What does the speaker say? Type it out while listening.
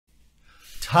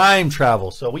time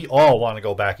travel. So we all want to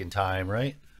go back in time,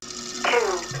 right? 2,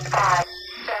 5,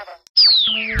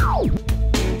 7.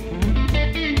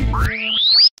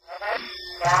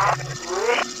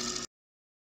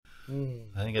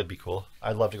 I think it'd be cool.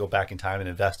 I'd love to go back in time and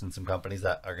invest in some companies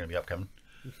that are going to be upcoming.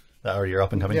 That already are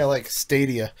up and coming. Yeah, like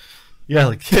Stadia. Yeah,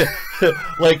 like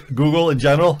like Google in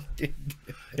general.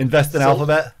 Invest in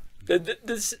Alphabet.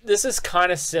 This is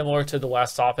kind of similar to the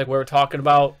last topic we were talking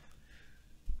about,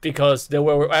 because they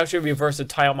were actually reverse the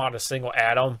time on a single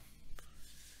atom.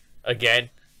 Again,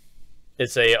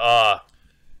 it's a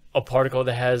particle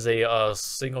that has a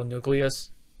single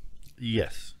nucleus.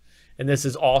 Yes. And this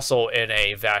is also in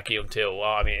a vacuum too. Well,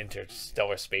 I mean,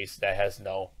 interstellar space that has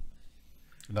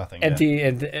Nothing. empty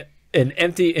an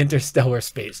empty interstellar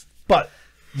space. But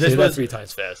this was 3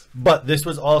 times fast. But this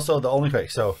was also the only way.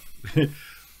 So the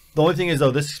only thing is,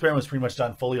 though, this experiment was pretty much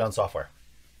done fully on software.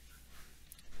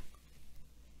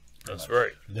 That's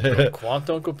right. A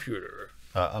quantum computer.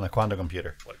 On a quantum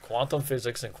computer. Like quantum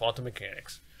physics and quantum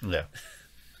mechanics. Yeah.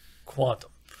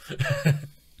 Quantum.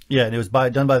 Yeah, and it was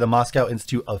done by the Moscow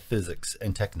Institute of Physics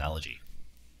and Technology.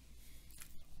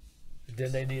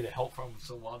 Didn't they need help from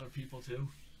some other people too?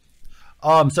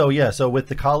 So with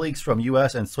the colleagues from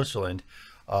U.S. and Switzerland,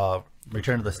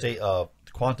 return to the state of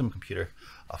the quantum computer,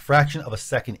 a fraction of a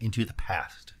second into the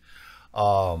past.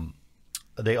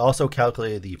 They also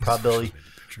calculated the probability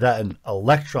that an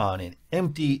electron in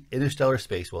empty interstellar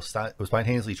space will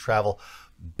spontaneously travel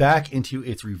back into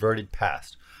its reverted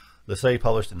past. The study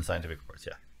published in the Scientific Reports,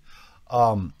 yeah.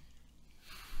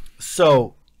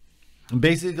 So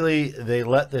basically, they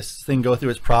let this thing go through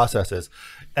its processes,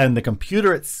 and the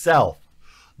computer itself,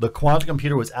 the quantum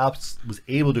computer, was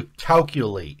able to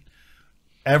calculate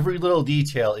every little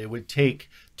detail it would take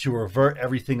to revert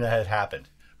everything that had happened,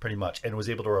 pretty much, and was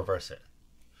able to reverse it,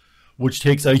 which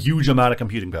takes a huge amount of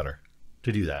computing power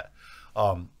to do that,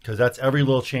 because that's every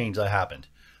little change that happened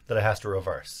that it has to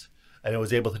reverse, and it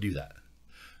was able to do that.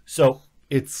 So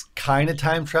it's kind of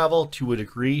time travel to a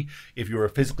degree if you were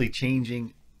physically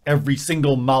changing every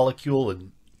single molecule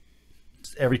and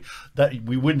that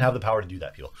we wouldn't have the power to do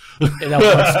that, people. In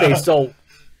outer space. So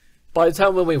by the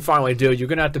time when we finally do, you're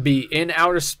gonna have to be in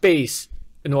outer space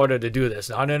in order to do this,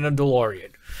 not in a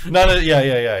DeLorean.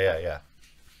 Yeah.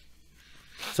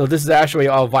 So this is actually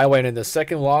violating the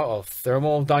second law of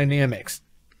thermodynamics.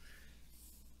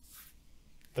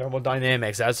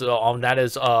 Thermodynamics. That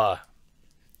is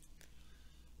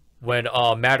when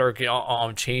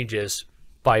matter changes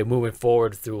by moving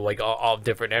forward through like all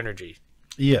different energy.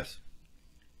 Yes.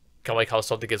 Kind of like how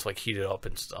something gets like heated up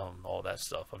and all that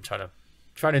stuff. I'm trying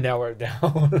to narrow it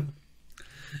down.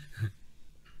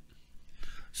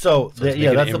 So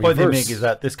that's the point they make, is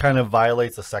that this kind of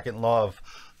violates the second law of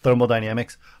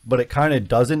thermodynamics, but it kind of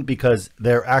doesn't, because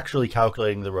they're actually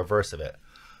calculating the reverse of it.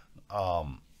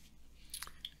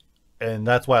 And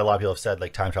that's why a lot of people have said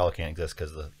like time travel can't exist,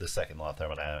 because of the second law of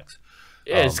thermodynamics.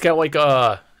 Yeah, it's kind of like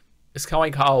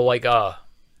how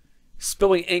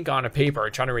spilling ink on a paper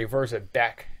and trying to reverse it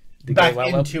back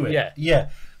into it. Yeah.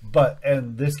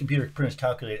 And this computer pretty much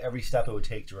calculated every step it would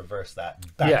take to reverse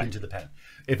that back into the pen,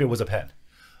 if it was a pen.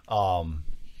 But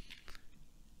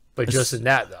just in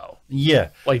that though. Yeah.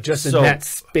 Like just in that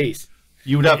space.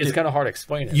 You would have it's kind of hard to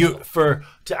explain it. To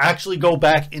actually go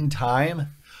back in time,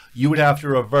 you would have to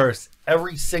reverse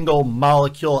every single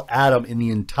molecule atom in the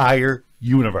entire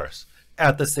universe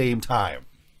at the same time.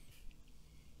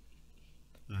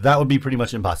 That would be pretty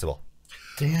much impossible.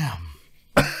 Damn.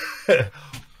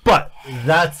 But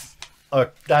that's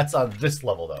on this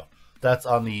level, though. That's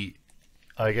on the,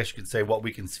 I guess you could say, what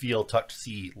we can feel, touch,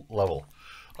 see level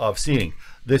of seeing.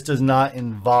 This does not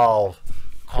involve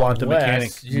quantum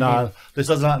mechanics. This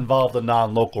does not involve the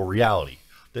non-local reality.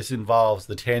 This involves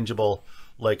the tangible,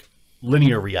 like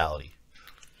linear reality,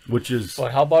 which is.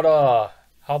 But how about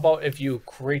if you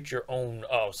create your own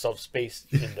subspace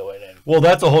into it? And well,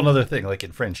 that's a whole other thing, like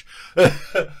in Fringe,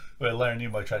 where Larry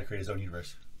Newman tried to create his own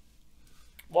universe.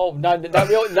 Well, not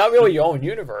really your own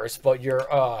universe, but your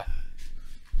kind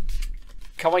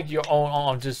of like your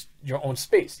own just your own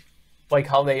space, like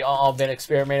how they been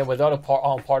experimenting with other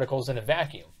particles in a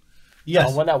vacuum. Yes.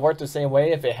 Wouldn't that work the same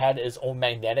way if it had its own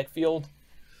magnetic field?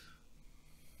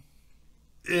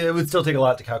 It would still take a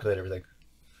lot to calculate everything.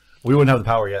 We wouldn't have the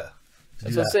power yet.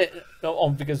 That's what I'm saying. No,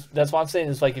 because that's what I'm saying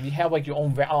is like if you have like your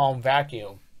own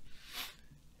vacuum,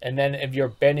 and then if you're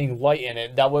bending light in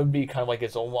it, that would be kind of like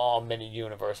its own mini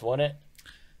universe, wouldn't it?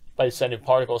 By sending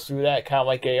particles through that, kind of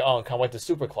like the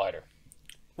super collider.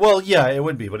 Well, yeah, it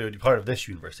would be, but it would be part of this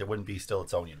universe. It wouldn't be still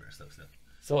its own universe, though.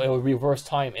 So it would reverse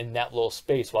time in that little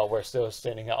space while we're still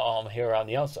standing here on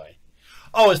the outside.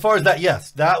 Oh, as far as that,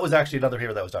 yes, that was actually another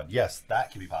paper that was done. Yes,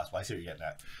 that can be possible. I see what you're getting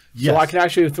at. Yes. So I can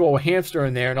actually throw a hamster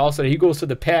in there, and all of a sudden he goes to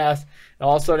the past, and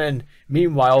all of a sudden,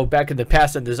 meanwhile, back in the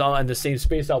past, and there's all in the same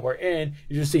space that we're in,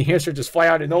 you just see hamster just fly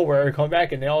out of nowhere and come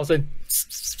back, and then all of a sudden,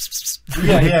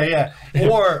 yeah.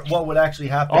 Or what would actually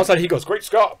happen? all of a sudden he goes, "Great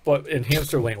Scott!" but in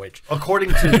hamster language. According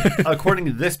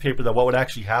to this paper, though, what would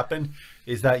actually happen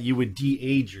is that you would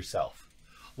de-age yourself.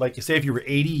 Like, say if you were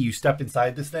 80, you stepped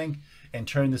inside this thing and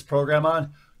turned this program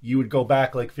on, you would go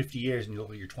back like 50 years and you look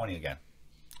like you're 20 again.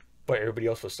 But everybody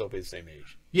else will still be the same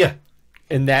age. Yeah.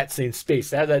 In that same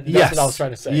space. That's Yes. what I was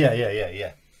trying to say.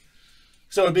 Yeah.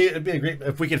 So it'd be a great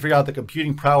if we could figure out the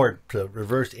computing power to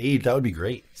reverse age. That would be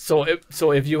great. So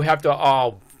if you have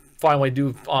to finally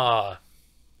do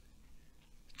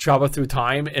travel through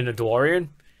time in a DeLorean,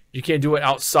 you can't do it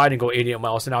outside and go 88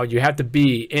 miles an hour. You have to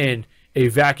be in a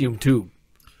vacuum tube.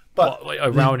 But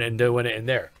around and doing it in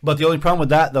there. But the only problem with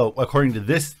that, though, according to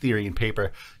this theory and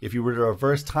paper, if you were to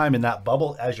reverse time in that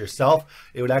bubble as yourself,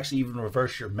 it would actually even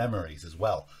reverse your memories as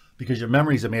well. Because your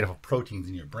memories are made up of proteins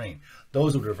in your brain.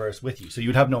 Those would reverse with you. So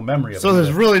you'd have no memory of it. So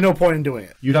there's really no point in doing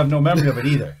it. You'd have no memory of it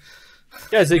either.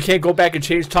 Yeah, so you can't go back and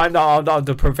change time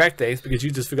to perfect things because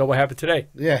you just forgot what happened today.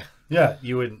 Yeah. Yeah,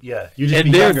 you would. Yeah, you just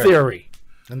In be their younger. theory.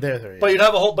 And there. But you'd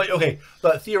have a whole. But okay,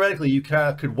 but theoretically, you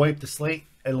could wipe the slate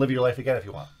and live your life again if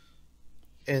you want.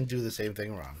 And do the same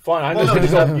thing wrong. Fine, I'm Well, just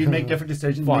no, going to go. you'd make different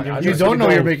decisions. Fine, make different I'm You choices. just don't know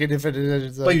gonna you're go- making different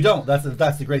decisions. But you don't.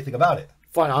 That's the great thing about it.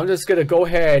 Fine, I'm just going to go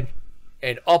ahead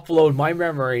and upload my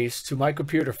memories to my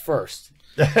computer first.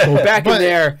 Go back in But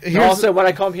there. And here's- also, when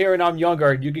I come here and I'm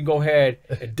younger, you can go ahead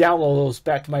and download those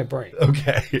back to my brain.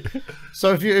 Okay.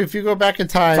 So if you go back in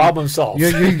time, Problem solved.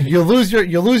 you lose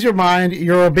your mind.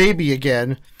 You're a baby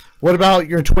again. What about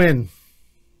your twin?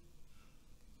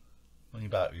 What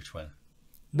about your twin?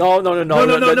 No. No. There is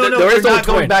You're no not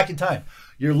going twin. back in time.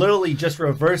 You're literally just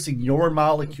reversing your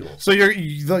molecules. So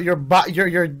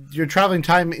you're traveling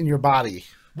time in your body.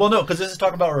 Well, no, because this is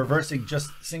talking about reversing just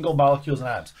single molecules and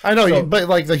atoms. I know, So but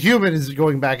like the human is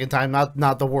going back in time,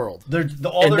 not the world. all In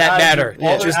their that atoms- matter,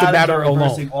 all their just the atoms matter are alone.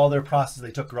 reversing all their processes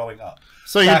they took growing up.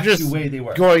 So you're Back to just the way they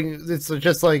were. going. It's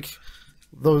just like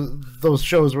those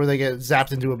shows where they get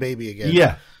zapped into a baby again.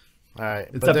 Yeah. All right,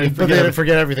 Except but you they forget didn't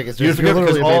forget everything. It's You just forget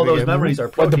because literally a all baby those again. memories are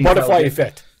But proteins. the butterfly that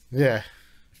effect. Yeah.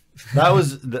 That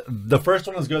was the first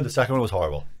one was good. The second one was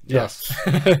horrible. Yes.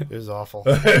 It was awful.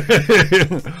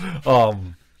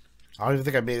 I don't even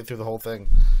think I made it through the whole thing.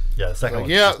 Yeah, the second Like,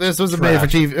 one. yeah, this was made for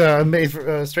trash. TV, made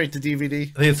for straight to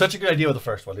DVD. They had such a good idea with the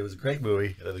first one. It was a great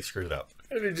movie, and then they screwed it up.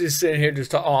 And they're just sitting here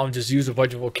just use a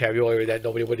bunch of vocabulary that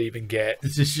nobody would even get.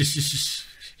 It's just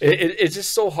It's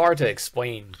just so hard to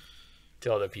explain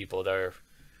to other people that are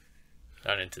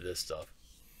not into this stuff.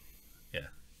 Yeah.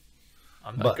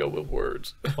 I'm not But- good with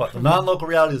words. Well, the non-local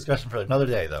reality discussion for another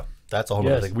day, though. That's a whole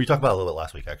other Yes. thing. We talked about it a little bit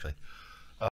last week, actually.